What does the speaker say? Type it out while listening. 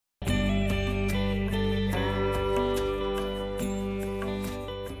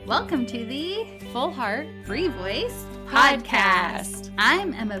Welcome to the Full Heart Free Voice Podcast.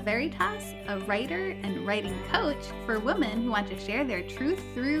 I'm Emma Veritas, a writer and writing coach for women who want to share their truth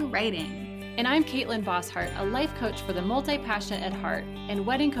through writing. And I'm Caitlin Bosshart, a life coach for the multi-passionate at heart and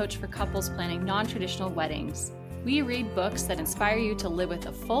wedding coach for couples planning non-traditional weddings. We read books that inspire you to live with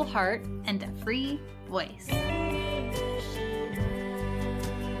a full heart and a free voice.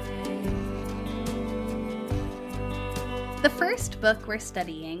 The first book we're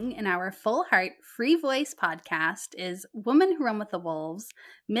studying in our Full Heart Free Voice podcast is Women Who Run with the Wolves,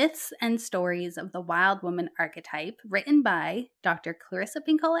 Myths and Stories of the Wild Woman Archetype, written by Dr. Clarissa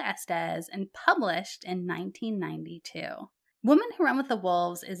Pinkola Estes and published in 1992. Women Who Run with the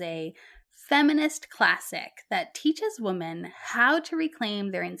Wolves is a feminist classic that teaches women how to reclaim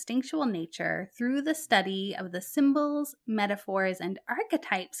their instinctual nature through the study of the symbols, metaphors, and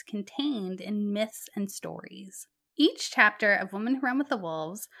archetypes contained in myths and stories. Each chapter of Women Who Run with the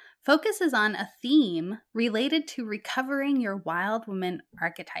Wolves focuses on a theme related to recovering your wild woman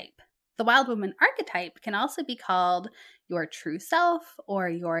archetype. The wild woman archetype can also be called your true self or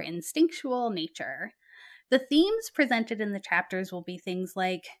your instinctual nature. The themes presented in the chapters will be things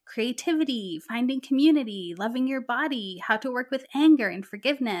like creativity, finding community, loving your body, how to work with anger and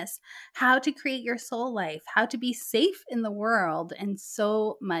forgiveness, how to create your soul life, how to be safe in the world, and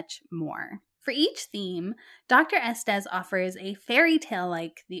so much more. For each theme, Dr. Estes offers a fairy tale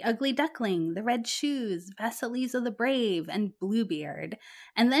like The Ugly Duckling, The Red Shoes, Vasilisa the Brave, and Bluebeard,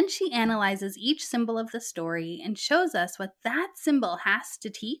 and then she analyzes each symbol of the story and shows us what that symbol has to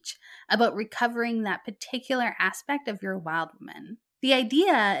teach about recovering that particular aspect of your wild woman. The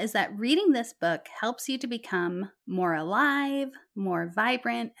idea is that reading this book helps you to become more alive, more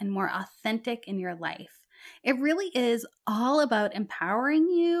vibrant, and more authentic in your life. It really is all about empowering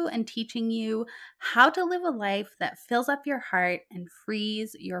you and teaching you how to live a life that fills up your heart and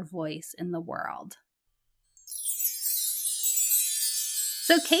frees your voice in the world.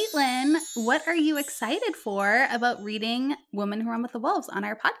 So, Caitlin, what are you excited for about reading Women Who Run with the Wolves on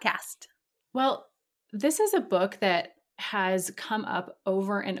our podcast? Well, this is a book that has come up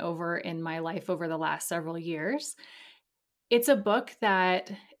over and over in my life over the last several years. It's a book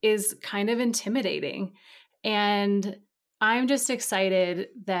that is kind of intimidating. And I'm just excited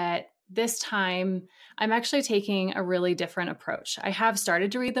that this time I'm actually taking a really different approach. I have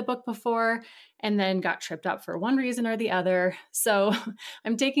started to read the book before and then got tripped up for one reason or the other. So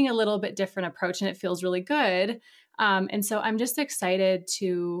I'm taking a little bit different approach and it feels really good. And so I'm just excited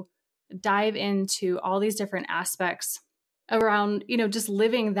to dive into all these different aspects around, just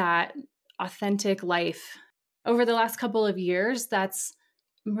living that authentic life. Over the last couple of years, that's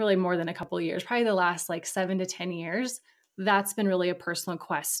really more than a couple of years, probably the last 7 to 10 years, that's been really a personal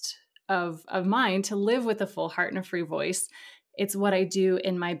quest of mine to live with a full heart and a free voice. It's what I do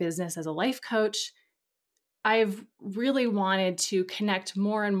in my business as a life coach. I've really wanted to connect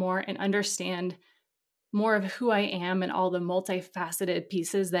more and more and understand more of who I am and all the multifaceted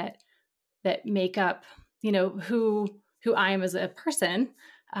pieces that make up, who I am as a person.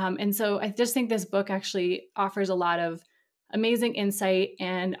 And so I just think this book actually offers a lot of amazing insight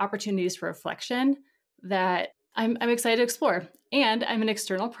and opportunities for reflection that I'm excited to explore. And I'm an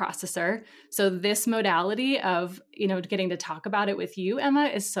external processor. So this modality of, getting to talk about it with you, Emma,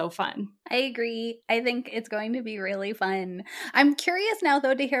 is so fun. I agree. I think it's going to be really fun. I'm curious now,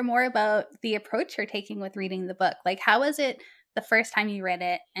 though, to hear more about the approach you're taking with reading the book. How was it the first time you read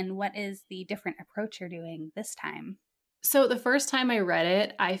it? And what is the different approach you're doing this time? So the first time I read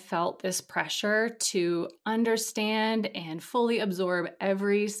it, I felt this pressure to understand and fully absorb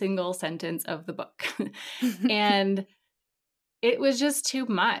every single sentence of the book. And it was just too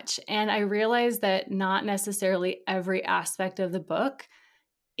much. And I realized that not necessarily every aspect of the book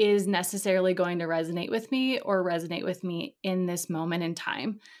is necessarily going to resonate with me or resonate with me in this moment in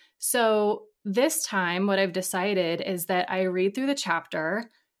time. So this time, what I've decided is that I read through the chapter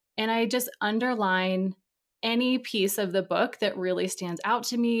and I just underline any piece of the book that really stands out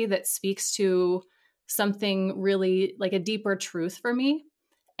to me, that speaks to something really like a deeper truth for me.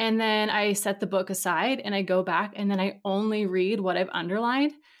 And then I set the book aside and I go back and then I only read what I've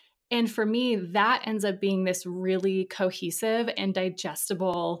underlined. And for me, that ends up being this really cohesive and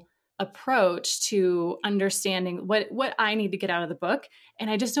digestible approach to understanding what I need to get out of the book. And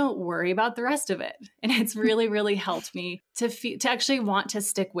I just don't worry about the rest of it. And it's really, really helped me to actually want to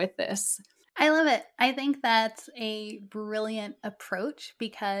stick with this. I love it. I think that's a brilliant approach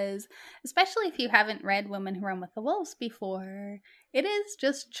because, especially if you haven't read Women Who Run with the Wolves before, it is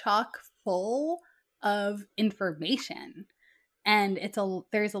just chock full of information. And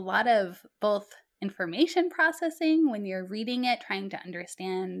there's a lot of both information processing when you're reading it, trying to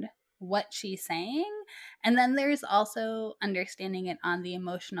understand what she's saying. And then there's also understanding it on the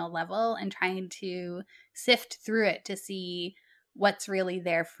emotional level and trying to sift through it to see what's really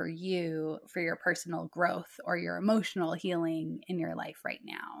there for you, for your personal growth or your emotional healing in your life right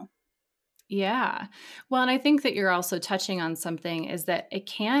now. Yeah. Well, and I think that you're also touching on something is that it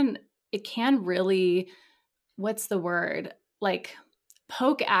can really, what's the word? Like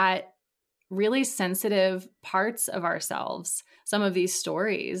poke at really sensitive parts of ourselves, some of these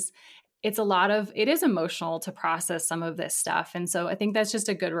stories. It is emotional to process some of this stuff. And so I think that's just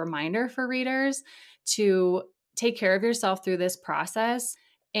a good reminder for readers to take care of yourself through this process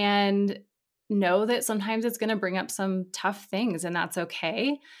and know that sometimes it's going to bring up some tough things, and that's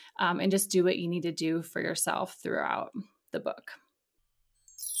okay. And just do what you need to do for yourself throughout the book.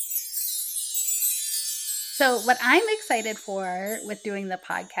 So what I'm excited for with doing the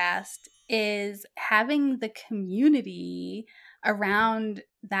podcast is having the community around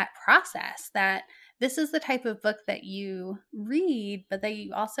that process, that this is the type of book that you read, but that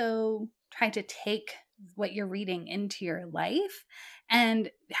you also try to take what you're reading into your life, and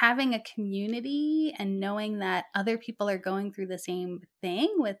having a community and knowing that other people are going through the same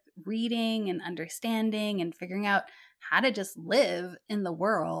thing with reading and understanding and figuring out how to just live in the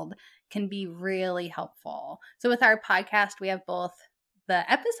world can be really helpful. So with our podcast, we have both the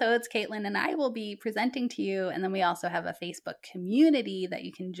episodes Caitlin and I will be presenting to you, and then we also have a Facebook community that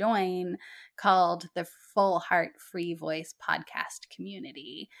you can join called the Full Heart Free Voice Podcast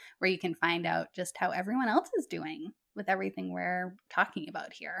Community, where you can find out just how everyone else is doing with everything we're talking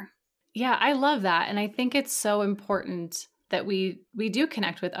about here. Yeah, I love that. And I think it's so important that we do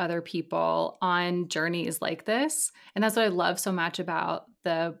connect with other people on journeys like this. And that's what I love so much about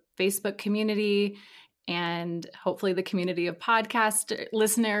the Facebook community and hopefully the community of podcast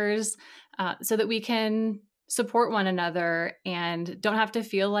listeners, so that we can support one another and don't have to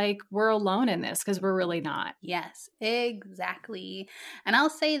feel like we're alone in this, because we're really not. Yes, exactly. And I'll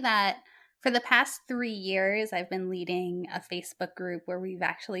say that for the past 3 years, I've been leading a Facebook group where we've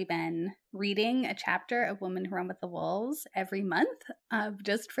actually been reading a chapter of Women Who Run with the Wolves every month,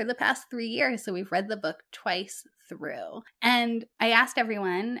 just for the past 3 years. So we've read the book twice through. And I asked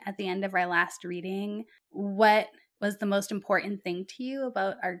everyone at the end of our last reading, what was the most important thing to you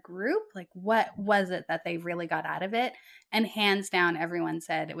about our group? Like, what was it that they really got out of it? And hands down, everyone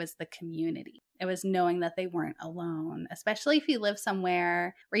said it was the community. It was knowing that they weren't alone, especially if you live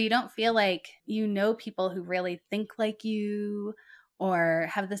somewhere where you don't feel like you know people who really think like you or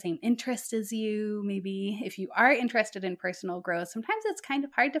have the same interests as you. Maybe if you are interested in personal growth, sometimes it's kind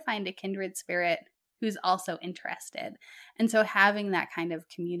of hard to find a kindred spirit who's also interested. And so having that kind of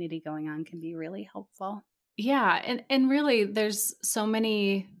community going on can be really helpful. Yeah. And really, there's so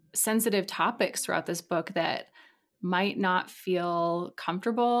many sensitive topics throughout this book that might not feel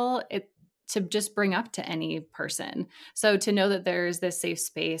comfortable to just bring up to any person. So to know that there's this safe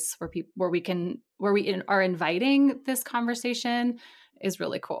space where we are inviting this conversation is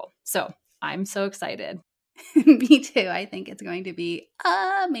really cool. So I'm so excited. Me too. I think it's going to be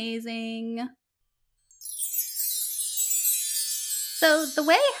amazing. So the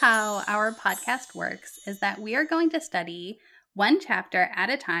way how our podcast works is that we are going to study one chapter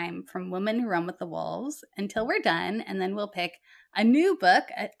at a time from Women Who Run with the Wolves until we're done, and then we'll pick a new book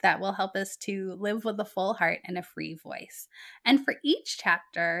that will help us to live with a full heart and a free voice. And for each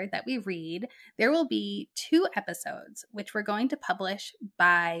chapter that we read, there will be 2 episodes, which we're going to publish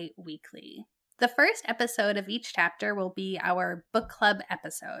bi-weekly. The first episode of each chapter will be our book club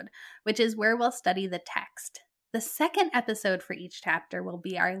episode, which is where we'll study the text. The second episode for each chapter will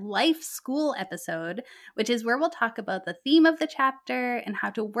be our life school episode, which is where we'll talk about the theme of the chapter and how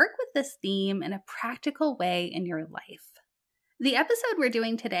to work with this theme in a practical way in your life. The episode we're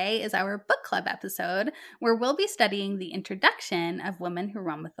doing today is our book club episode, where we'll be studying the introduction of Women Who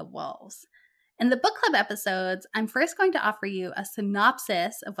Run with the Wolves. In the book club episodes, I'm first going to offer you a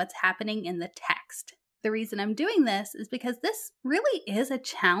synopsis of what's happening in the text. The reason I'm doing this is because this really is a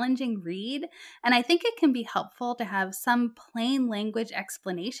challenging read, and I think it can be helpful to have some plain language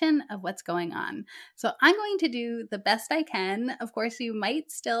explanation of what's going on. So I'm going to do the best I can. Of course, you might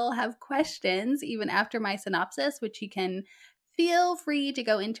still have questions even after my synopsis, which you can feel free to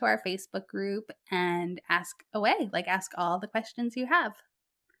go into our Facebook group and ask away, ask all the questions you have.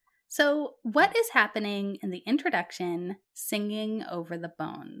 So what is happening in the introduction, Singing Over the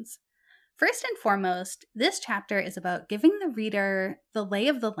Bones? First and foremost, this chapter is about giving the reader the lay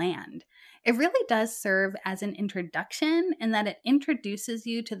of the land. It really does serve as an introduction in that it introduces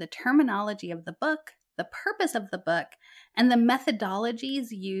you to the terminology of the book, the purpose of the book, and the methodologies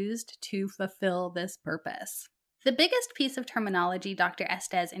used to fulfill this purpose. The biggest piece of terminology Dr.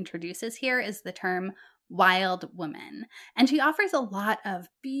 Estes introduces here is the term wild woman, and she offers a lot of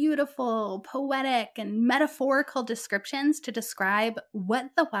beautiful, poetic, and metaphorical descriptions to describe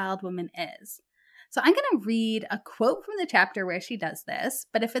what the wild woman is. So I'm going to read a quote from the chapter where she does this,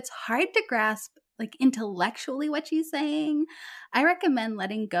 but if it's hard to grasp intellectually what she's saying, I recommend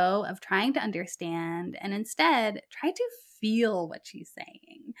letting go of trying to understand and instead try to feel what she's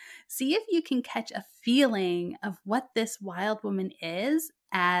saying. See if you can catch a feeling of what this wild woman is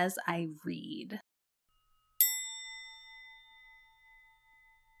as I read.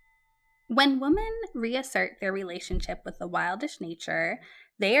 When women reassert their relationship with the wildish nature,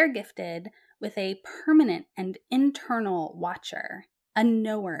 they are gifted with a permanent and internal watcher, a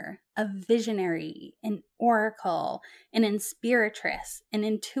knower, a visionary, an oracle, an inspiratress, an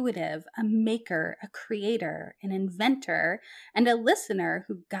intuitive, a maker, a creator, an inventor, and a listener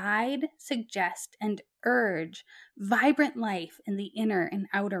who guide, suggest, and urge vibrant life in the inner and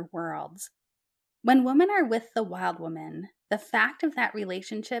outer worlds. When women are with the wild woman, the fact of that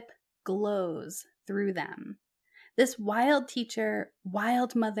relationship glows through them. This wild teacher,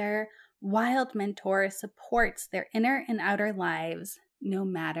 wild mother, wild mentor supports their inner and outer lives no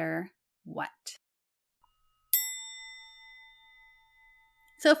matter what.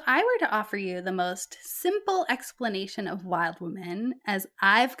 So if I were to offer you the most simple explanation of wild woman as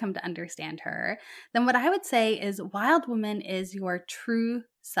I've come to understand her, then what I would say is wild woman is your true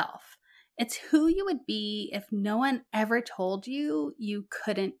self. It's who you would be if no one ever told you you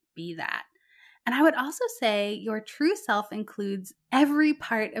couldn't be that. And I would also say your true self includes every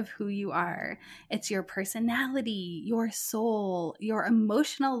part of who you are. It's your personality, your soul, your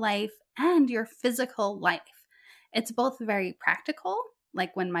emotional life, and your physical life. It's both very practical,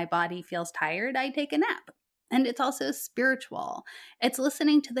 like when my body feels tired, I take a nap. And it's also spiritual. It's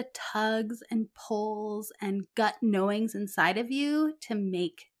listening to the tugs and pulls and gut knowings inside of you to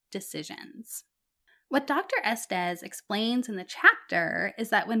make decisions. What Dr. Estes explains in the chapter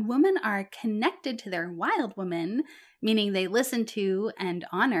is that when women are connected to their wild woman, meaning they listen to and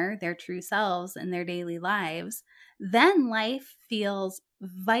honor their true selves in their daily lives, then life feels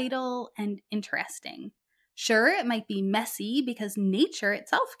vital and interesting. Sure, it might be messy because nature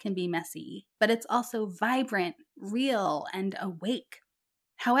itself can be messy, but it's also vibrant, real, and awake.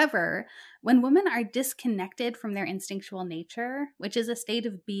 However, when women are disconnected from their instinctual nature, which is a state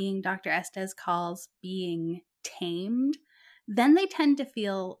of being Dr. Estes calls being tamed, then they tend to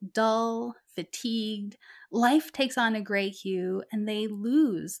feel dull, fatigued, life takes on a gray hue, and they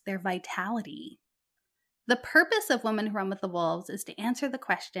lose their vitality. The purpose of Women Who Run with the Wolves is to answer the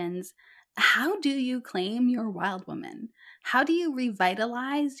questions: how do you claim your wild woman? How do you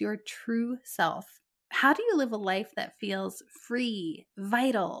revitalize your true self? How do you live a life that feels free,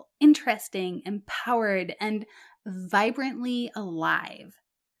 vital, interesting, empowered, and vibrantly alive?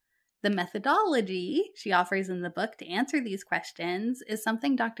 The methodology she offers in the book to answer these questions is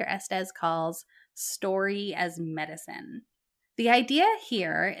something Dr. Estes calls story as medicine. The idea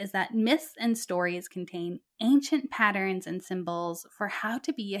here is that myths and stories contain ancient patterns and symbols for how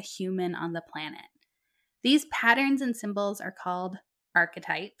to be a human on the planet. These patterns and symbols are called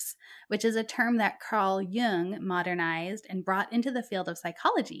archetypes, which is a term that Carl Jung modernized and brought into the field of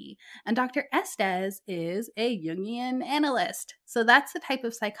psychology. And Dr. Estes is a Jungian analyst. So that's the type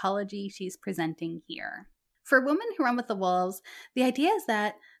of psychology she's presenting here. For Women Who Run with the Wolves, the idea is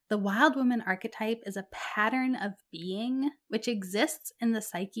that the wild woman archetype is a pattern of being which exists in the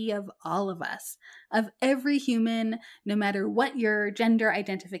psyche of all of us, of every human, no matter what your gender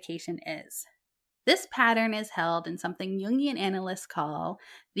identification is. This pattern is held in something Jungian analysts call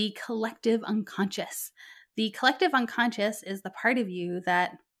the collective unconscious. The collective unconscious is the part of you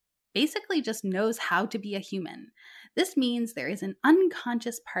that basically just knows how to be a human. This means there is an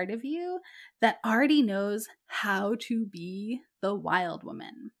unconscious part of you that already knows how to be the wild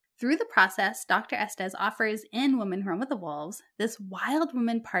woman. Through the process Dr. Estes offers in Women Who Run with the Wolves, this wild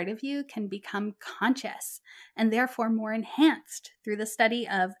woman part of you can become conscious and therefore more enhanced through the study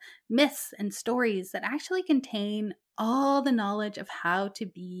of myths and stories that actually contain all the knowledge of how to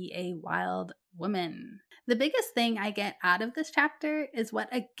be a wild woman. The biggest thing I get out of this chapter is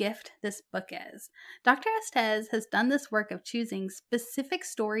what a gift this book is. Dr. Estes has done this work of choosing specific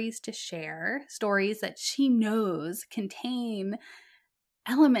stories to share, stories that she knows contain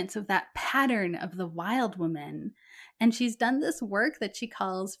elements of that pattern of the wild woman. And she's done this work that she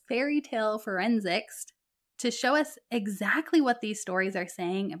calls fairy tale forensics to show us exactly what these stories are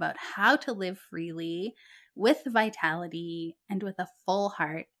saying about how to live freely, with vitality, and with a full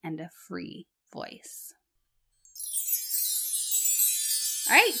heart and a free voice.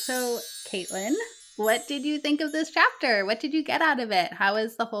 All right, so Caitlin, what did you think of this chapter? What did you get out of it? How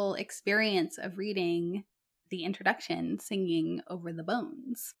was the whole experience of reading the introduction, Singing Over the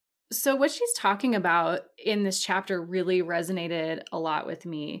Bones? So what she's talking about in this chapter really resonated a lot with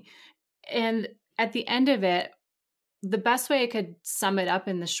me. And at the end of it, the best way I could sum it up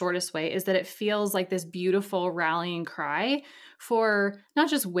in the shortest way is that it feels like this beautiful rallying cry for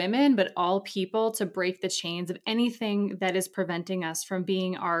not just women, but all people to break the chains of anything that is preventing us from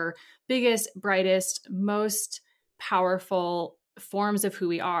being our biggest, brightest, most powerful forms of who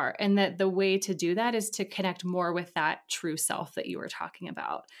we are. And that the way to do that is to connect more with that true self that you were talking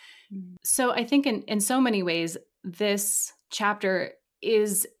about. Mm-hmm. So I think in so many ways, this chapter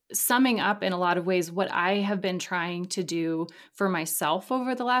is summing up in a lot of ways what I have been trying to do for myself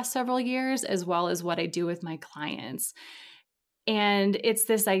over the last several years, as well as what I do with my clients. And it's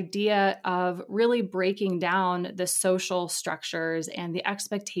this idea of really breaking down the social structures and the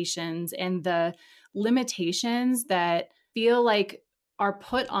expectations and the limitations that feel like are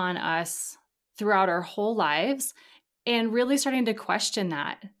put on us throughout our whole lives, and really starting to question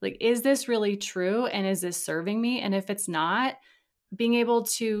that. Like, is this really true? And is this serving me? And if it's not, being able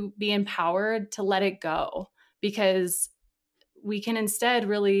to be empowered to let it go, because we can instead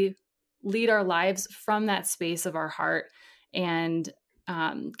really lead our lives from that space of our heart and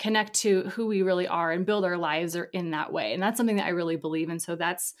connect to who we really are and build our lives in that way. And that's something that I really believe in. So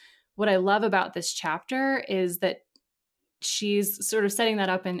that's what I love about this chapter, is that she's sort of setting that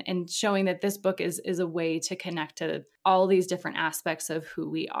up and showing that this book is a way to connect to all these different aspects of who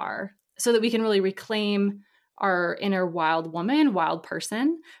we are, so that we can really reclaim our inner wild woman, wild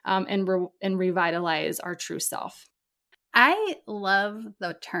person, and revitalize our true self. I love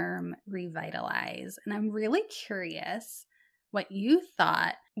the term revitalize, and I'm really curious what you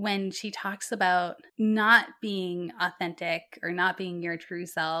thought when she talks about not being authentic or not being your true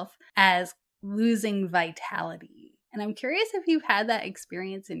self as losing vitality. And I'm curious if you've had that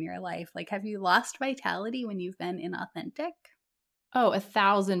experience in your life. Like, have you lost vitality when you've been inauthentic? Oh,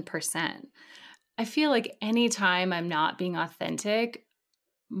 1,000%. I feel like anytime I'm not being authentic,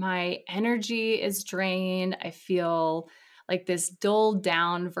 my energy is drained. I feel like this dulled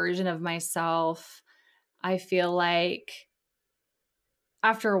down version of myself. I feel like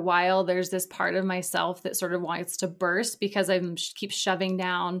after a while, there's this part of myself that sort of wants to burst because I'm keep shoving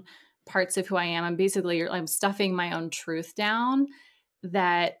down parts of who I am. I'm stuffing my own truth down,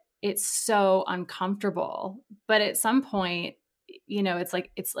 that it's so uncomfortable. But at some point,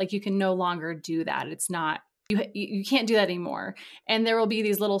 it's like you can no longer do that. It's not, you can't do that anymore. And there will be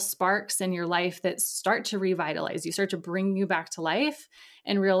these little sparks in your life that start to revitalize you, start to bring you back to life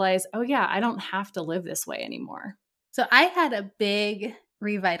and realize, oh yeah, I don't have to live this way anymore. So I had a big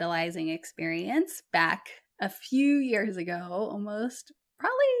revitalizing experience back a few years ago, almost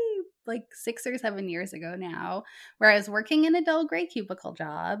probably like 6 or 7 years ago now, where I was working in a dull gray cubicle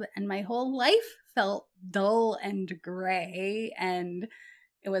job and my whole life felt dull and gray, and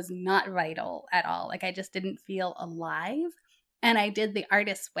it was not vital at all. Like, I just didn't feel alive. And I did The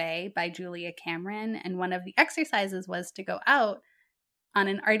Artist's Way by Julia Cameron, and one of the exercises was to go out on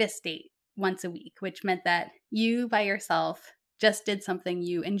an artist date once a week, which meant that you by yourself just did something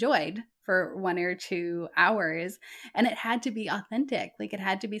you enjoyed for 1 or 2 hours, and it had to be authentic. Like, it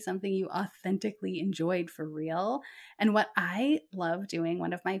had to be something you authentically enjoyed for real. And what I love doing,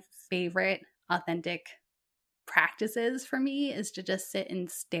 one of my favorite authentic practices for me, is to just sit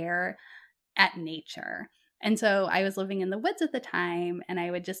and stare at nature. And so I was living in the woods at the time, and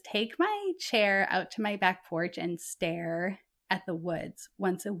I would just take my chair out to my back porch and stare at the woods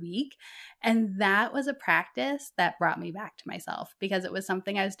once a week. And that was a practice that brought me back to myself, because it was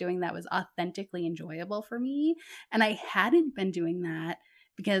something I was doing that was authentically enjoyable for me. And I hadn't been doing that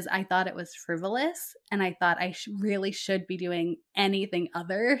because I thought it was frivolous, and I thought I really should be doing anything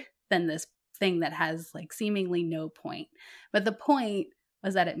other than this thing that has like seemingly no point. But the point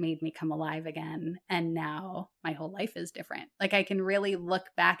was that it made me come alive again. And now my whole life is different. Like, I can really look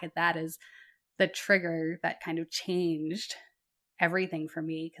back at that as the trigger that kind of changed everything for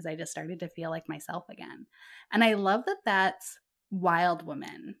me, because I just started to feel like myself again. And I love that that's wild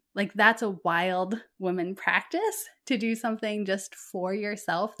woman. Like, that's a wild woman practice, to do something just for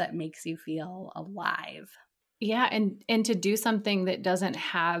yourself that makes you feel alive. Yeah, and to do something that doesn't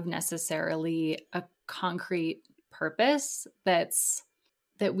have necessarily a concrete purpose that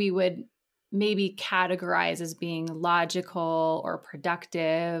we would maybe categorize as being logical or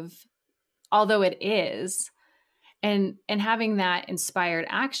productive, although it is. And having that inspired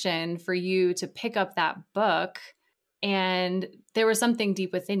action for you to pick up that book, and there was something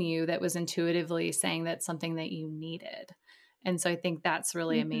deep within you that was intuitively saying that's something that you needed. And so I think that's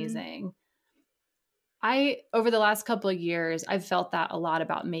really Mm-hmm. amazing. Over the last couple of years, I've felt that a lot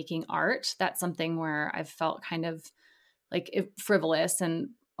about making art. That's something where I've felt kind of like frivolous and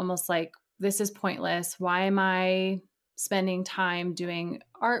almost like, this is pointless. Why am I spending time doing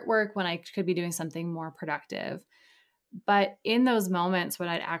artwork when I could be doing something more productive? But in those moments when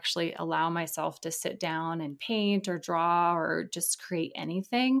I'd actually allow myself to sit down and paint or draw or just create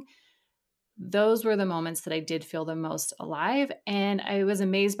anything, those were the moments that I did feel the most alive. And I was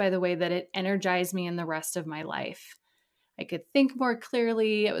amazed by the way that it energized me in the rest of my life. I could think more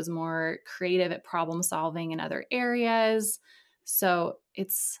clearly. It was more creative at problem solving in other areas. So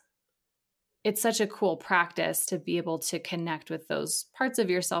it's such a cool practice to be able to connect with those parts of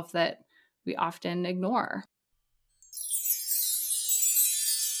yourself that we often ignore.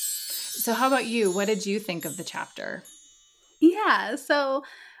 So how about you? What did you think of the chapter? Yeah, so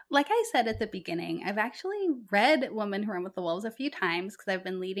like I said at the beginning, I've actually read Women Who Run with the Wolves a few times because I've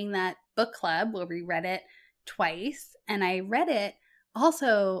been leading that book club where we read it twice. And I read it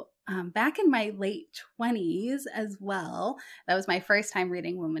also back in my late 20s as well. That was my first time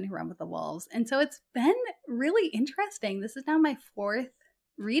reading Women Who Run with the Wolves. And so it's been really interesting. This is now my fourth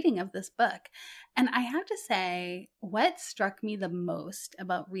reading of this book. And I have to say, what struck me the most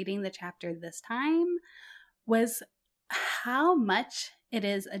about reading the chapter this time was how much it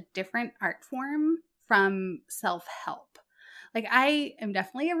is a different art form from self-help. Like, I am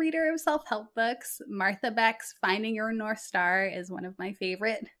definitely a reader of self-help books. Martha Beck's Finding Your North Star is one of my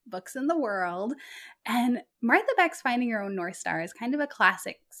favorite books in the world. And Martha Beck's Finding Your Own North Star is kind of a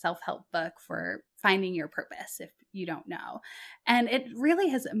classic self-help book for finding your purpose, if you don't know. And it really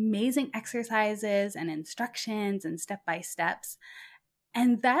has amazing exercises and instructions and step-by-steps.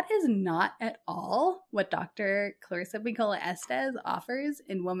 And that is not at all what Dr. Clarissa Pinkola Estes offers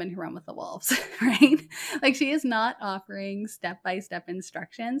in Women Who Run with the Wolves, right? Like, she is not offering step-by-step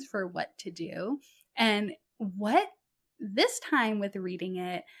instructions for what to do. And what this time with reading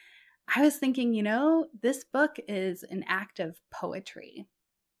it, I was thinking, this book is an act of poetry.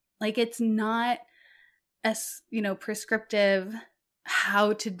 Like, it's not as, prescriptive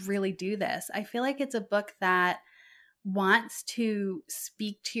how to really do this. I feel like it's a book that wants to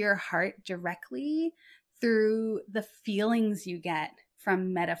speak to your heart directly through the feelings you get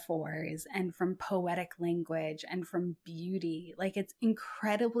from metaphors and from poetic language and from beauty. Like, it's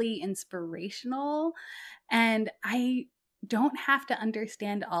incredibly inspirational, and I don't have to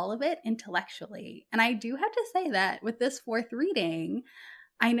understand all of it intellectually. And I do have to say that with this fourth reading,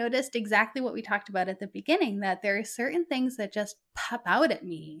 I noticed exactly what we talked about at the beginning, that there are certain things that just pop out at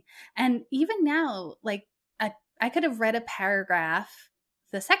me. And even now, like, I could have read a paragraph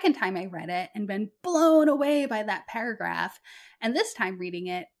the second time I read it and been blown away by that paragraph. And this time reading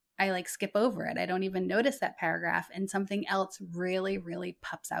it, I skip over it. I don't even notice that paragraph, and something else really, really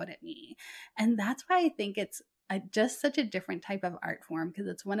pops out at me. And that's why I think it's just such a different type of art form, because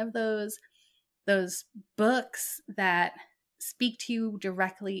it's one of those books that speak to you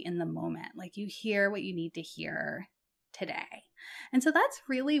directly in the moment. Like, you hear what you need to hear today. And so that's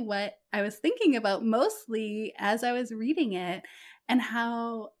really what I was thinking about mostly as I was reading it, and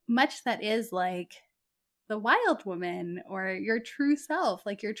how much that is like the wild woman or your true self.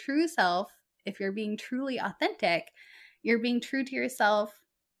 Like, your true self, if you're being truly authentic, you're being true to yourself,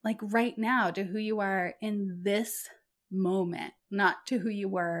 like right now, to who you are in this moment, not to who you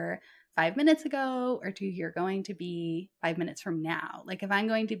were 5 minutes ago or to who you're going to be 5 minutes from now. Like, if I'm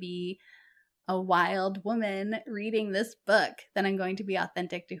going to be a wild woman reading this book, then I'm going to be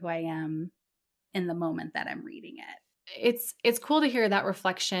authentic to who I am in the moment that I'm reading it. It's cool to hear that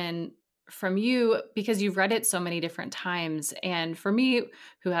reflection from you, because you've read it so many different times. And for me,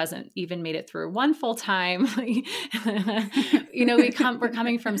 who hasn't even made it through one full time, we're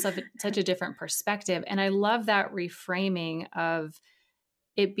coming from such a different perspective. And I love that reframing of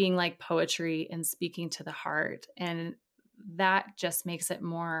it being like poetry and speaking to the heart. And that just makes it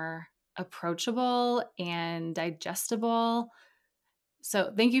more approachable and digestible.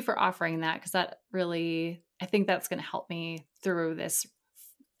 So thank you for offering that, because that really, I think that's going to help me through this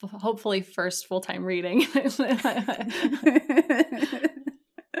hopefully first full-time reading.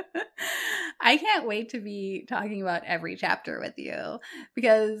 I can't wait to be talking about every chapter with you,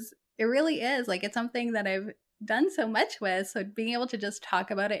 because it really is like, it's something that I've done so much with. So being able to just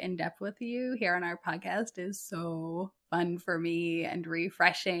talk about it in depth with you here on our podcast is so fun for me and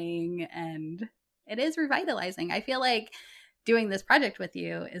refreshing, and it is revitalizing. I feel like doing this project with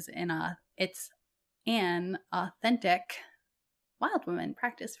you is it's an authentic wild woman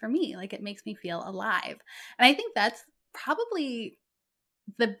practice for me. Like, it makes me feel alive. And I think that's probably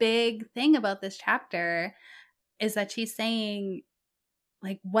the big thing about this chapter, is that she's saying,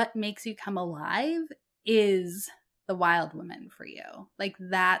 like, what makes you come alive is the wild woman for you. Like,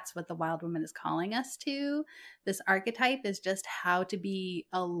 that's what the wild woman is calling us to. This archetype is just how to be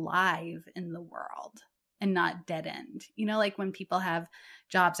alive in the world and not dead end. You know, like when people have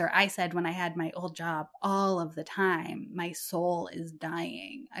jobs, or I said when I had my old job, all of the time, my soul is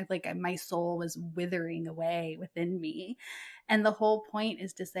dying. My soul was withering away within me. And the whole point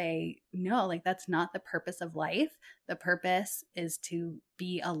is to say, no, like that's not the purpose of life. The purpose is to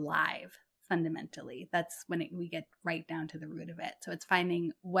be alive. Fundamentally, that's when we get right down to the root of it. So it's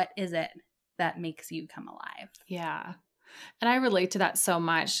finding what is it that makes you come alive. Yeah. And I relate to that so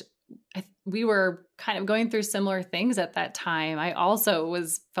much. We were kind of going through similar things at that time. I also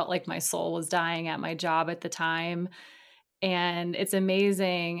felt like my soul was dying at my job at the time. And it's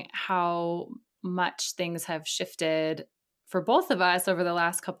amazing how much things have shifted for both of us over the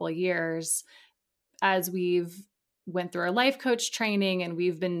last couple of years as we've went through our life coach training, and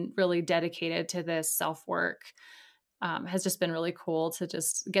we've been really dedicated to this self-work. Has just been really cool to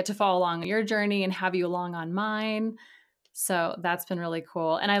just get to follow along your journey and have you along on mine. So that's been really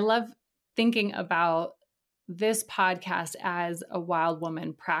cool. And I love thinking about this podcast as a wild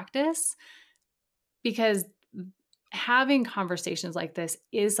woman practice, because having conversations like this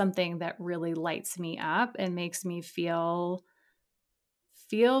is something that really lights me up and makes me feel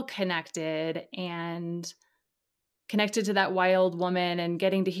connected and connected to that wild woman, and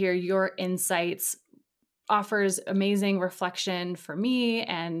getting to hear your insights offers amazing reflection for me.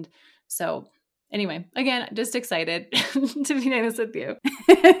 And so anyway, again, just excited to be doing this with you.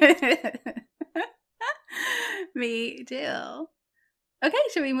 Me too. Okay,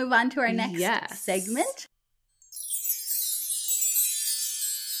 should we move on to our next segment?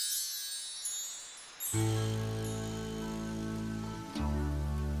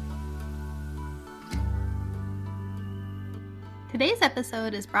 Today's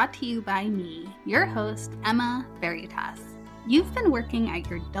episode is brought to you by me, your host, Emma Veritas. You've been working at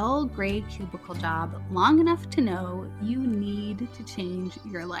your dull gray cubicle job long enough to know you need to change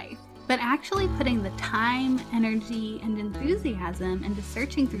your life. But actually putting the time, energy, and enthusiasm into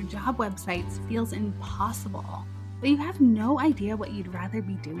searching through job websites feels impossible. But you have no idea what you'd rather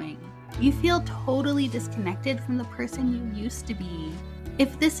be doing. You feel totally disconnected from the person you used to be.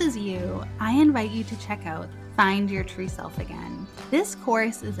 If this is you, I invite you to check out Find Your True Self Again. This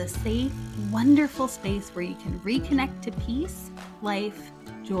course is a safe, wonderful space where you can reconnect to peace, life,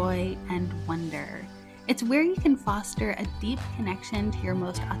 joy, and wonder. It's where you can foster a deep connection to your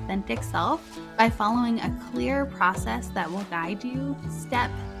most authentic self by following a clear process that will guide you step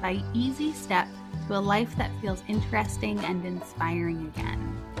by easy step to a life that feels interesting and inspiring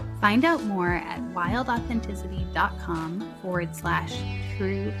again. Find out more at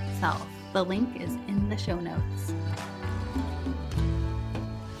wildauthenticity.com/true self. The link is in the show notes.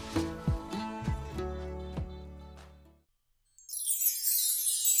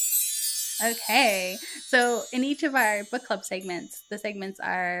 Okay, so in each of our book club segments, the segments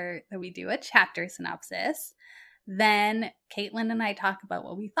are that we do a chapter synopsis. Then Caitlin and I talk about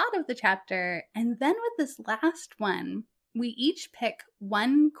what we thought of the chapter. And then with this last one, we each pick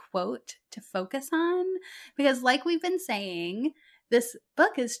one quote to focus on. Because like we've been saying, this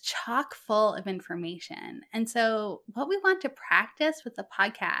book is chock full of information. And so what we want to practice with the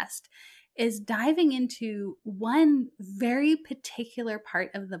podcast is diving into one very particular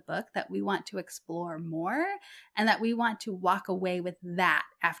part of the book that we want to explore more, and that we want to walk away with that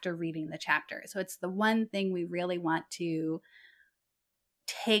after reading the chapter. So it's the one thing we really want to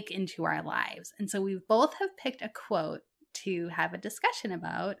take into our lives. And so we both have picked a quote to have a discussion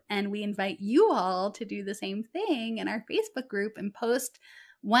about, and we invite you all to do the same thing in our Facebook group and post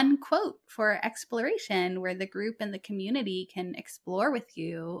one quote for exploration, where the group and the community can explore with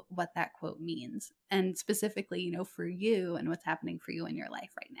you what that quote means, and specifically, for you and what's happening for you in your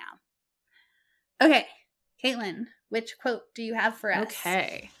life right now. Okay, Caitlin, which quote do you have for us?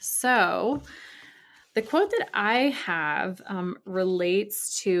 Okay, so the quote that I have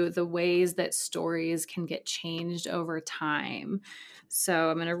relates to the ways that stories can get changed over time. So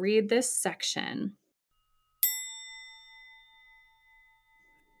I'm going to read this section.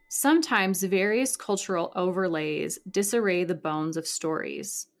 Sometimes various cultural overlays disarray the bones of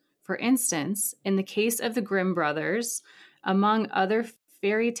stories. For instance, in the case of the Grimm brothers, among other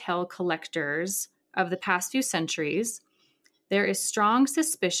fairy tale collectors of the past few centuries, there is strong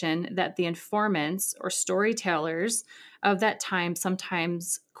suspicion that the informants or storytellers of that time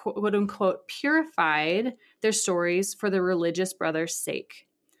sometimes, quote unquote, purified their stories for the religious brothers' sake.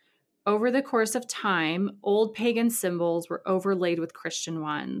 Over the course of time, old pagan symbols were overlaid with Christian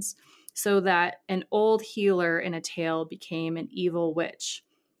ones. so that an old healer in a tale became an evil witch,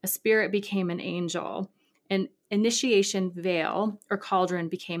 a spirit became an angel, an initiation veil or cauldron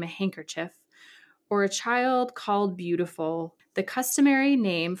became a handkerchief, or a child called beautiful. The customary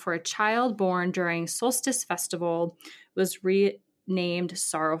name for a child born during solstice festival was renamed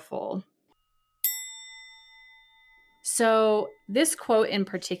sorrowful. So this quote in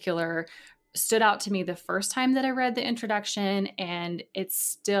particular stood out to me the first time that I read the introduction, and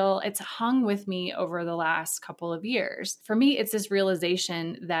it's hung with me over the last couple of years. For me, it's this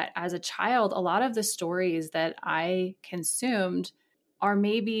realization that as a child, a lot of the stories that I consumed are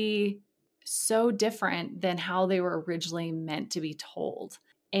maybe so different than how they were originally meant to be told,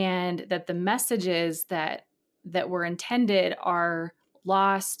 and that the messages that were intended are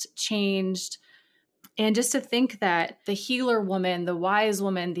lost, changed. And just to think that the healer woman, the wise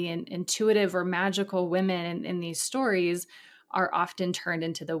woman, the intuitive or magical women in these stories are often turned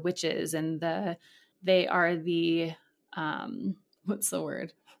into the witches, and they are the what's the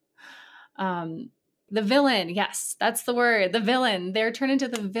word? The villain. Yes, that's the word. The villain. They're turned into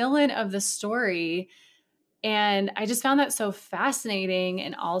the villain of the story. And I just found that so fascinating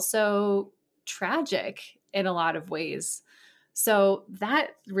and also tragic in a lot of ways. So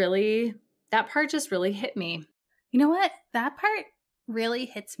that part just really hit me. You know what? That part really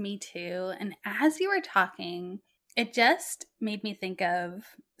hits me too. And as you were talking, it just made me think of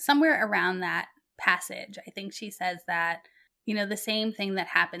somewhere around that passage. I think she says that, the same thing that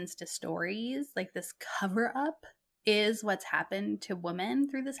happens to stories, like this cover up, is what's happened to women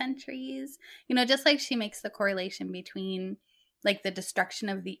through the centuries. Just like she makes the correlation between like the destruction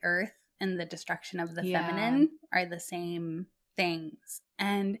of the earth and the destruction of the feminine are the same things.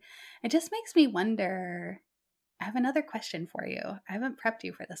 And it just makes me wonder, I have another question for you. I haven't prepped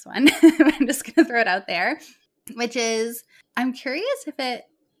you for this one. I'm just going to throw it out there, which is, I'm curious if it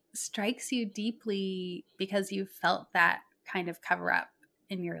strikes you deeply because you felt that kind of cover up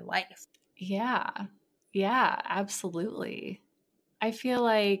in your life. Yeah, absolutely. I feel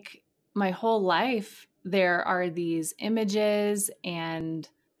like my whole life there are these images and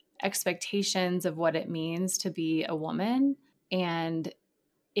expectations of what it means to be a woman. And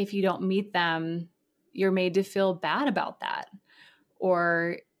if you don't meet them, you're made to feel bad about that,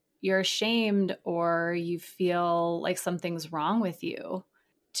 or you're ashamed, or you feel like something's wrong with you.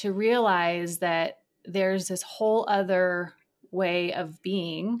 To realize that there's this whole other way of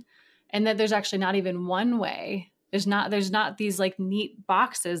being, and that there's actually not even one way. There's not these like neat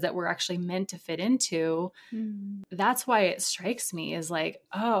boxes that we're actually meant to fit into. That's why it strikes me as like,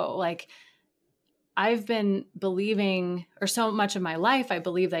 oh, like I've been believing, or so much of my life, I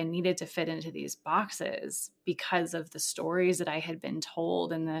believed I needed to fit into these boxes because of the stories that I had been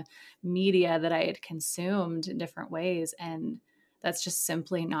told and the media that I had consumed in different ways. And that's just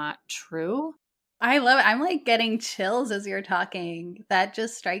simply not true. I love it. I'm like getting chills as you're talking. That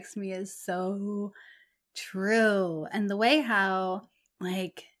just strikes me as so true. And the way how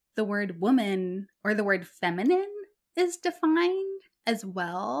like the word woman or the word feminine is defined as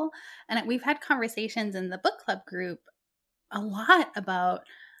well. And we've had conversations in the book club group a lot about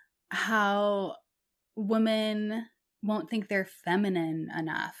how women won't think they're feminine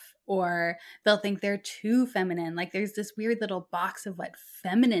enough, or they'll think they're too feminine. Like there's this weird little box of what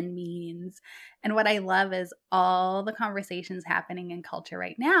feminine means. And what I love is all the conversations happening in culture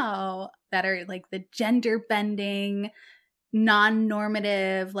right now that are like the gender bending,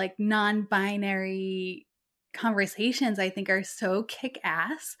 non-normative, like non-binary conversations, I think are so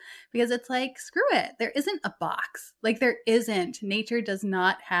kick-ass, because it's like, screw it. There isn't a box. Like there isn't. Nature does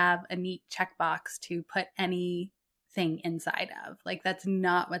not have a neat checkbox to put anything inside of. Like that's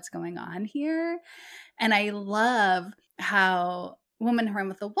not what's going on here. And I love how Woman Who Ran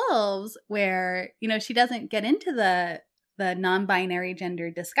with the Wolves, where, she doesn't get into the non-binary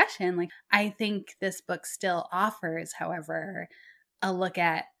gender discussion. Like I think this book still offers, however, a look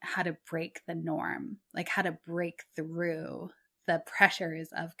at how to break the norm, like how to break through the pressures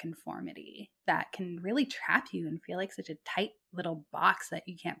of conformity that can really trap you and feel like such a tight little box that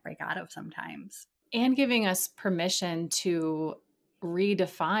you can't break out of sometimes. And giving us permission to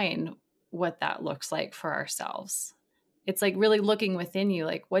redefine what that looks like for ourselves. It's like really looking within you,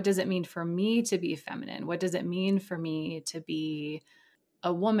 like, what does it mean for me to be feminine? What does it mean for me to be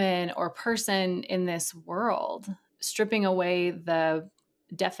a woman or person in this world? Stripping away the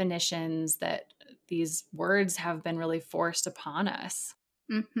definitions that these words have been really forced upon us.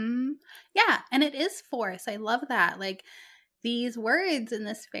 Mm-hmm. Yeah, and it is force. I love that. Like these words in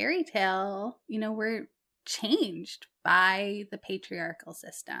this fairy tale, were changed by the patriarchal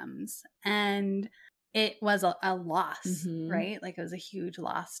systems. And it was a loss, Mm-hmm. right? Like it was a huge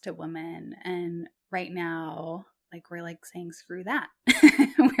loss to women. And right now, like we're like saying, screw that.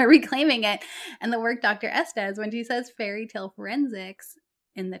 We're reclaiming it. And the work Dr. S does when she says fairy tale forensics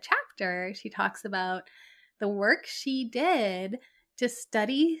in the chapter, she talks about the work she did to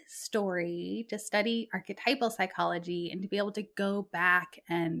study story, to study archetypal psychology, and to be able to go back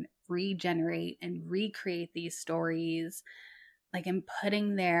and regenerate and recreate these stories, like in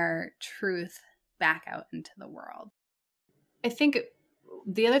putting their truth back out into the world. I think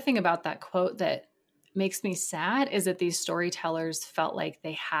the other thing about that quote that makes me sad is that these storytellers felt like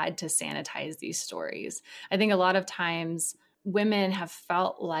they had to sanitize these stories. I think a lot of times women have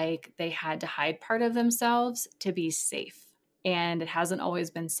felt like they had to hide part of themselves to be safe. And it hasn't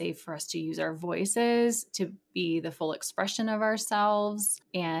always been safe for us to use our voices to be the full expression of ourselves.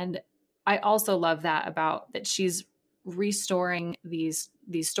 And I also love that she's restoring these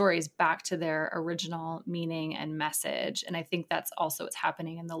stories back to their original meaning and message. And I think that's also what's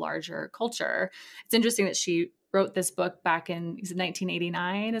happening in the larger culture. It's interesting that she wrote this book back in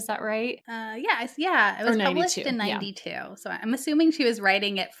 1989. Is that right? Yeah. It was published in 92. Yeah. So I'm assuming she was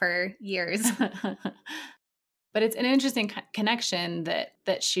writing it for years. But it's an interesting connection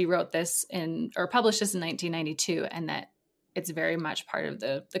that she wrote this or published this in 1992, and that it's very much part of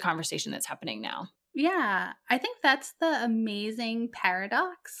the conversation that's happening now. Yeah, I think that's the amazing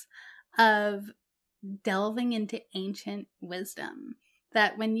paradox of delving into ancient wisdom.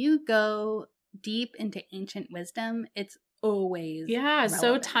 That when you go deep into ancient wisdom, it's always relevant.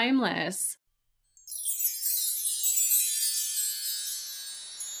 So timeless.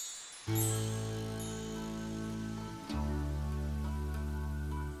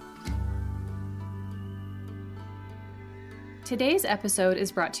 Today's episode is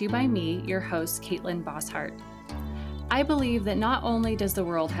brought to you by me, your host, Caitlin Bosshart. I believe that not only does the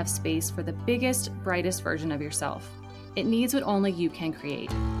world have space for the biggest, brightest version of yourself, it needs what only you can create.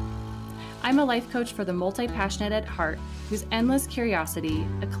 I'm a life coach for the multi-passionate at heart, whose endless curiosity,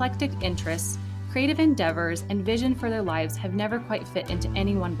 eclectic interests, creative endeavors, and vision for their lives have never quite fit into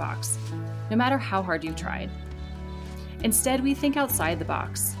any one box, no matter how hard you've tried. Instead, we think outside the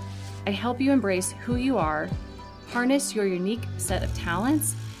box. I help you embrace who you are, harness your unique set of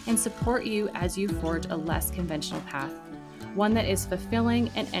talents, and support you as you forge a less conventional path, one that is fulfilling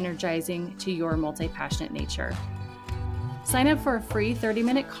and energizing to your multi-passionate nature. Sign up for a free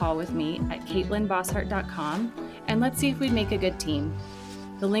 30-minute call with me at CaitlinBosshart.com, and let's see if we make a good team.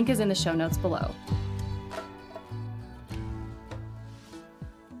 The link is in the show notes below.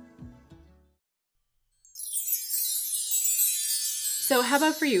 So how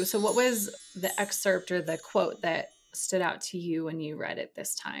about for you? So what was the excerpt or the quote that stood out to you when you read it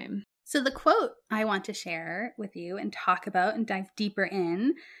this time? So the quote I want to share with you and talk about and dive deeper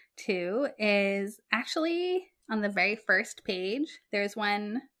in to is actually on the very first page. There's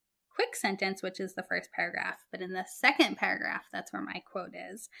one quick sentence, which is the first paragraph. But in the second paragraph, that's where my quote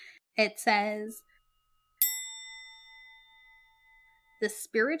is. It says, "The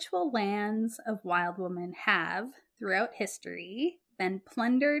spiritual lands of wild women have, throughout history, been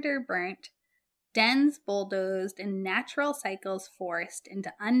plundered or burnt, dens bulldozed, and natural cycles forced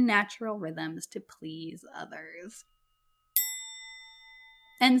into unnatural rhythms to please others."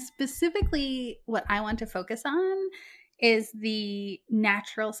 And specifically, what I want to focus on is the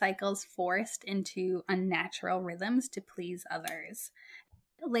natural cycles forced into unnatural rhythms to please others.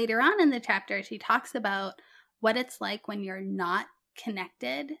 Later on in the chapter, she talks about what it's like when you're not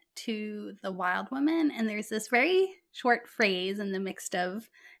connected to the wild woman, and there's this very short phrase in the mix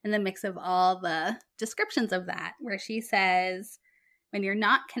of all the descriptions of that, where she says, when you're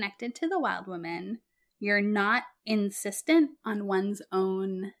not connected to the wild woman, you're not insistent on one's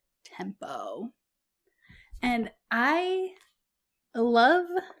own tempo. And I love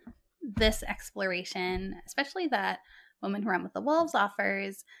this exploration, especially that Women Who Run with the Wolves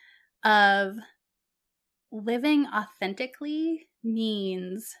offers, of living authentically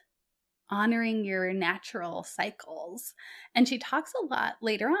means honoring your natural cycles. And she talks a lot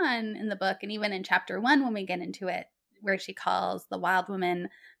later on in the book, and even in chapter 1 when we get into it, where she calls the wild woman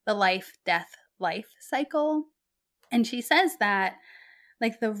the life, death, life cycle. And she says that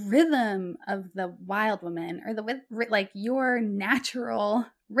like the rhythm of the wild woman, or like your natural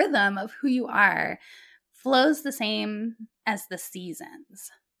rhythm of who you are, flows the same as the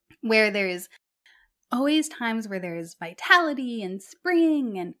seasons, where there's always times where there's vitality and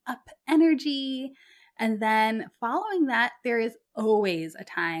spring and up energy. And then following that, there is always a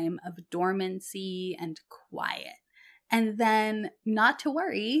time of dormancy and quiet. And then not to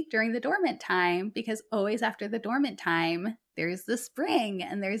worry during the dormant time, because always after the dormant time, there's the spring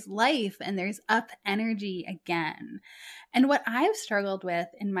and there's life and there's up energy again. And what I've struggled with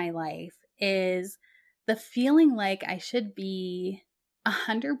in my life is the feeling like I should be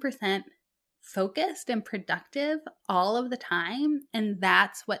 100% focused and productive all of the time. And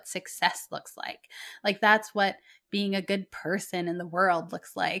that's what success looks like. Like, that's what being a good person in the world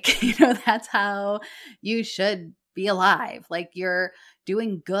looks like. That's how you should be alive. Like, you're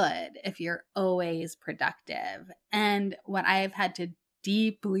doing good if you're always productive. And what I've had to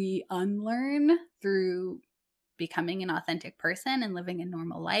deeply unlearn through becoming an authentic person and living a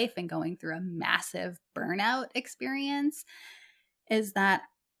normal life and going through a massive burnout experience is that,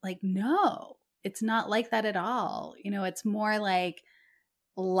 like, no, it's not like that at all. It's more like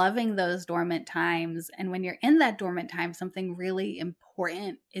loving those dormant times. And when you're in that dormant time, something really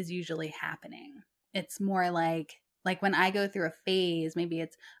important is usually happening. It's more like when I go through a phase, maybe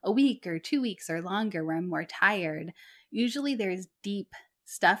it's a week or 2 weeks or longer where I'm more tired, usually there's deep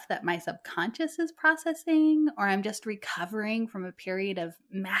stuff that my subconscious is processing, or I'm just recovering from a period of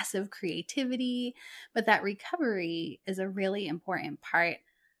massive creativity. But that recovery is a really important part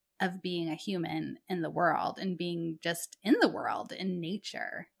of being a human in the world and being just in the world, in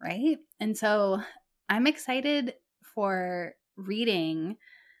nature, right? And so I'm excited for reading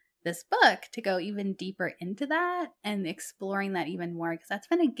this book to go even deeper into that and exploring that even more, because that's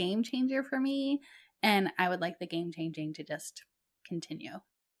been a game changer for me. And I would like the game changing to just continue.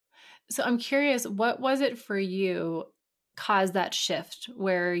 So I'm curious, what was it for you caused that shift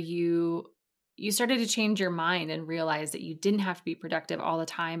where you started to change your mind and realize that you didn't have to be productive all the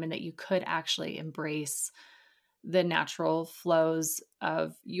time and that you could actually embrace the natural flows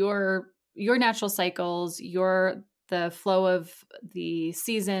of your natural cycles, the flow of the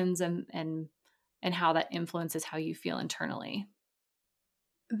seasons and how that influences how you feel internally?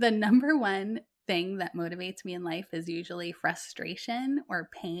 The number one thing that motivates me in life is usually frustration or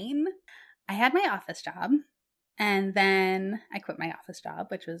pain. I had my office job, and then I quit my office job,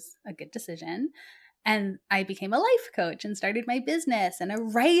 which was a good decision. And I became a life coach and started my business, and a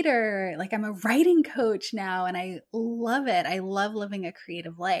writer. Like, I'm a writing coach now, and I love it. I love living a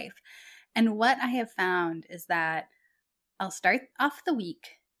creative life. And what I have found is that I'll start off the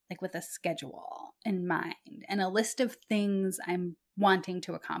week like with a schedule in mind and a list of things I'm wanting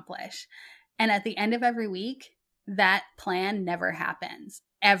to accomplish. And at the end of every week, that plan never happens,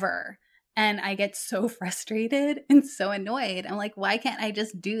 ever. And I get so frustrated and so annoyed. I'm like, why can't I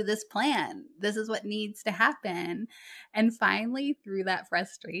just do this plan? This is what needs to happen. And finally, through that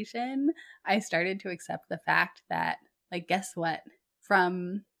frustration, I started to accept the fact that, like, guess what?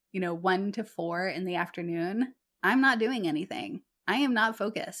 From, 1 to 4 in the afternoon, I'm not doing anything. I am not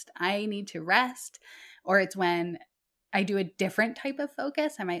focused. I need to rest. Or it's when I do a different type of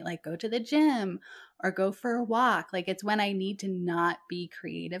focus. I might like go to the gym or go for a walk. Like, it's when I need to not be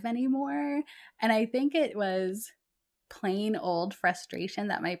creative anymore. And I think it was plain old frustration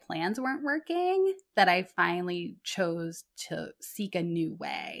that my plans weren't working that I finally chose to seek a new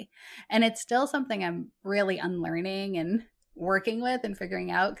way. And it's still something I'm really unlearning and working with and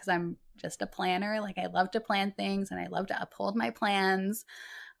figuring out, because I'm just a planner. Like, I love to plan things and I love to uphold my plans.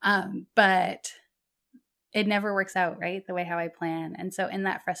 But it never works out, right? The way how I plan. And so in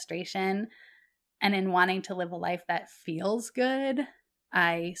that frustration and in wanting to live a life that feels good,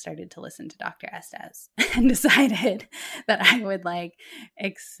 I started to listen to Dr. Estes and decided that I would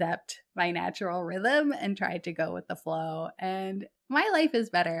accept my natural rhythm and try to go with the flow. And my life is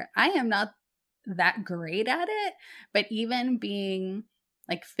better. I am not that great at it, but even being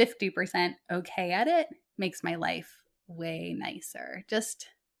 50% okay at it makes my life way nicer. Just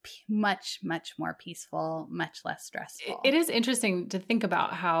much, much more peaceful, much less stressful. It is interesting to think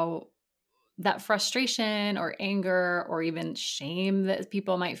about how that frustration or anger or even shame that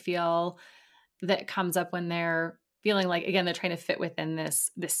people might feel that comes up when they're feeling like, again, they're trying to fit within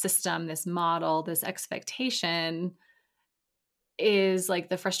this system, this model, this expectation, is like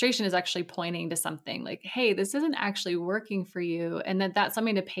the frustration is actually pointing to something like, hey, this isn't actually working for you. And that's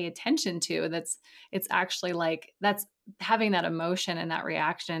something to pay attention to. It's actually that's having that emotion and that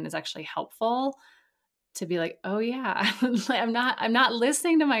reaction is actually helpful to be like, oh yeah, I'm not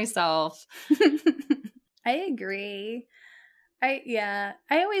listening to myself. I agree. I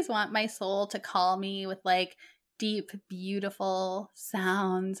always want my soul to call me with deep, beautiful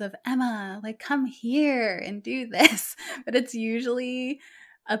sounds of, Emma, come here and do this. But it's usually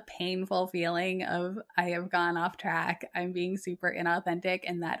a painful feeling of, I have gone off track. I'm being super inauthentic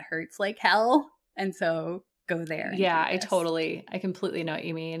and that hurts like hell. And so go there. Yeah, I completely know what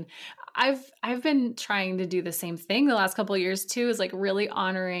you mean. I've been trying to do the same thing the last couple of years too, is really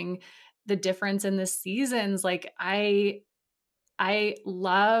honoring the difference in the seasons. I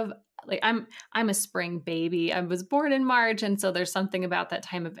love, like, I'm a spring baby. I was born in March. And so there's something about that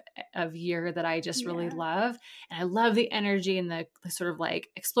time of year that I just really love. And I love the energy and the sort of like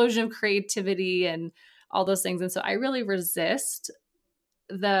explosion of creativity and all those things. And so I really resist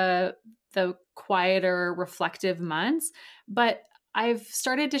the quieter, reflective months. But I've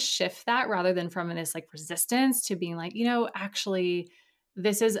started to shift that rather than from this like resistance to being like, actually,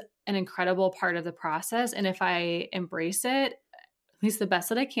 this is an incredible part of the process. And if I embrace it, at least the best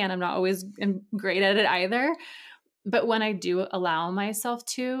that I can, I'm not always great at it either. But when I do allow myself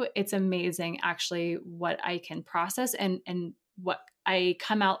to, it's amazing actually what I can process and what I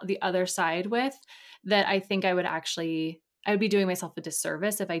come out the other side with, that I think I would be doing myself a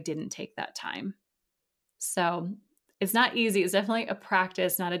disservice if I didn't take that time. So it's not easy. It's definitely a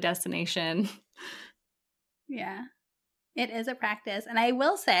practice, not a destination. Yeah, it is a practice. And I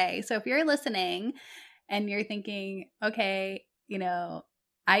will say, so if you're listening and you're thinking, okay,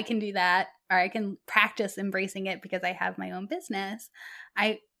 I can do that, or I can practice embracing it because I have my own business,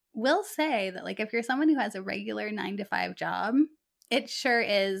 I will say that, like, if you're someone who has a regular 9-to-5 job, it sure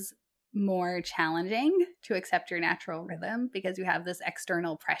is more challenging to accept your natural rhythm because you have this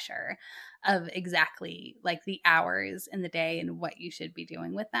external pressure of exactly like the hours in the day and what you should be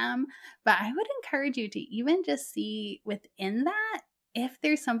doing with them. But I would encourage you to even just see within that if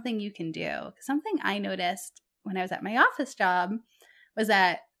there's something you can do. Something I noticed when I was at my office job was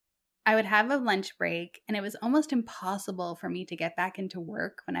that I would have a lunch break and it was almost impossible for me to get back into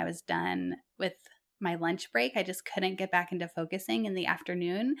work when I was done with my lunch break. I just couldn't get back into focusing in the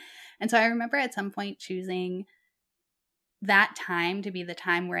afternoon. And so I remember at some point choosing that time to be the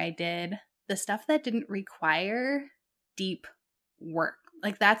time where I did the stuff that didn't require deep work.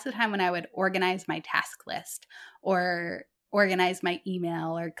 Like that's the time when I would organize my task list or organize my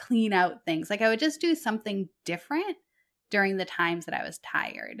email or clean out things. Like I would just do something different during the times that I was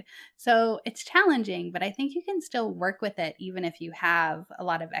tired. So it's challenging, but I think you can still work with it even if you have a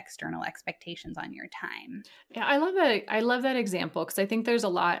lot of external expectations on your time. Yeah, I love that. I love that example because I think there's a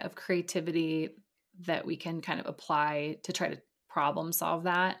lot of creativity that we can kind of apply to try to problem solve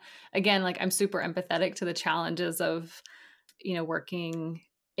that. Again, like I'm super empathetic to the challenges of, working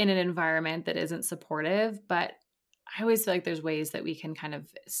in an environment that isn't supportive, but I always feel like there's ways that we can kind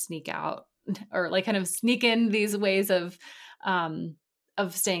of sneak out or like kind of sneak in these ways of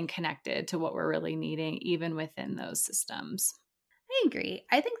staying connected to what we're really needing, even within those systems. I agree.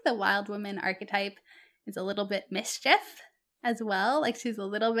 I think the wild woman archetype is a little bit mischief as well. Like she's a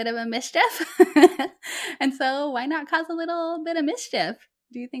little bit of a mischief. And so why not cause a little bit of mischief?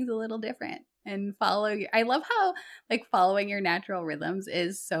 Do things a little different and I love how like following your natural rhythms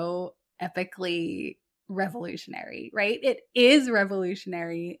is so epically revolutionary, right? It is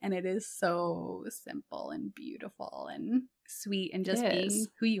revolutionary and it is so simple and beautiful and sweet and just being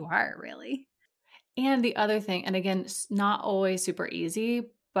who you are, really. And the other thing, and again, it's not always super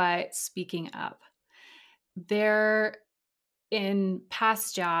easy, but speaking up. In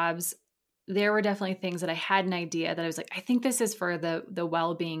past jobs, there were definitely things that I had an idea that I was like, I think this is for the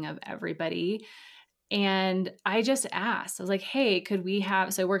well-being of everybody. And I just asked, I was like, hey, could we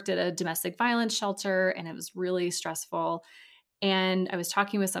have, so I worked at a domestic violence shelter and it was really stressful. And I was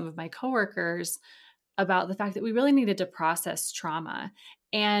talking with some of my coworkers about the fact that we really needed to process trauma.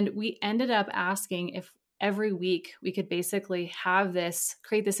 And we ended up asking if every week we could basically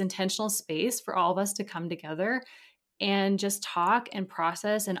create this intentional space for all of us to come together and just talk and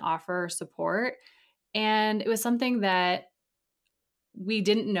process and offer support. And it was something that we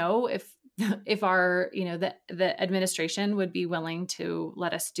didn't know if our, the administration would be willing to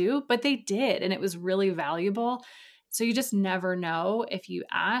let us do, but they did. And it was really valuable. So you just never know. If you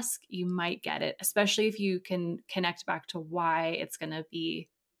ask, you might get it, especially if you can connect back to why it's going to be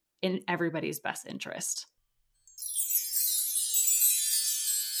in everybody's best interest.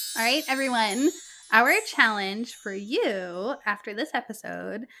 All right, everyone. Our challenge for you after this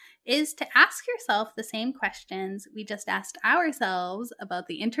episode is to ask yourself the same questions we just asked ourselves about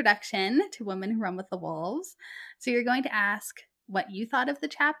the introduction to Women Who Run with the Wolves. So you're going to ask what you thought of the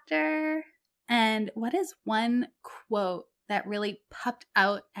chapter and what is one quote that really popped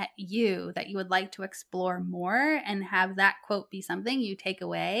out at you that you would like to explore more and have that quote be something you take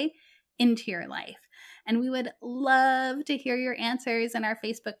away into your life. And we would love to hear your answers in our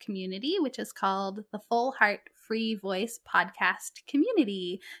Facebook community, which is called the Full Heart Free Voice Podcast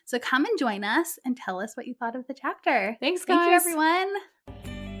Community. So come and join us and tell us what you thought of the chapter. Thanks, guys. Thank you, everyone.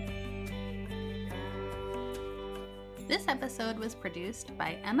 This episode was produced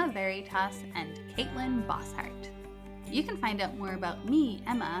by Emma Veritas and Caitlin Bosshart. You can find out more about me,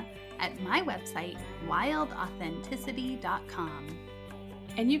 Emma, at my website, wildauthenticity.com.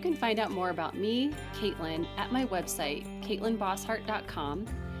 And you can find out more about me, Caitlin, at my website, CaitlinBosshart.com,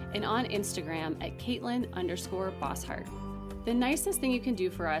 and on Instagram at Caitlin_Bosshart. The nicest thing you can do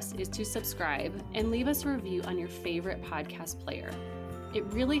for us is to subscribe and leave us a review on your favorite podcast player. It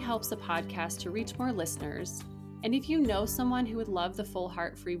really helps the podcast to reach more listeners. And if you know someone who would love the Full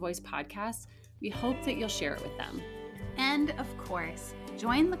Heart Free Voice podcast, we hope that you'll share it with them. And of course,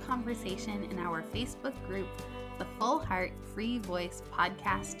 join the conversation in our Facebook group, the Full Heart Free Voice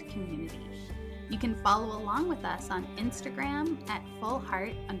Podcast Community. You can follow along with us on Instagram at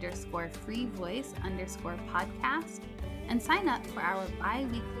fullheart_freevoice_podcast and sign up for our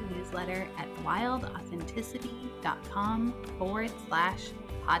bi-weekly newsletter at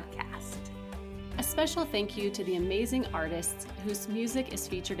wildauthenticity.com/podcast. A special thank you to the amazing artists whose music is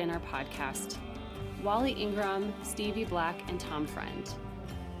featured in our podcast: Wally Ingram, Stevie Black, and Tom Friend.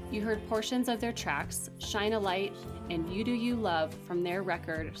 You heard portions of their tracks, Shine a Light and You Do You Love, from their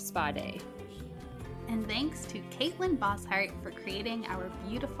record, Spa Day. And thanks to Caitlin Bosshart for creating our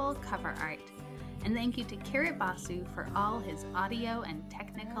beautiful cover art. And thank you to Kirit Basu for all his audio and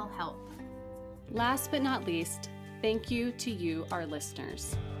technical help. Last but not least, thank you to you, our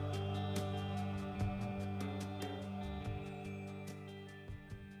listeners.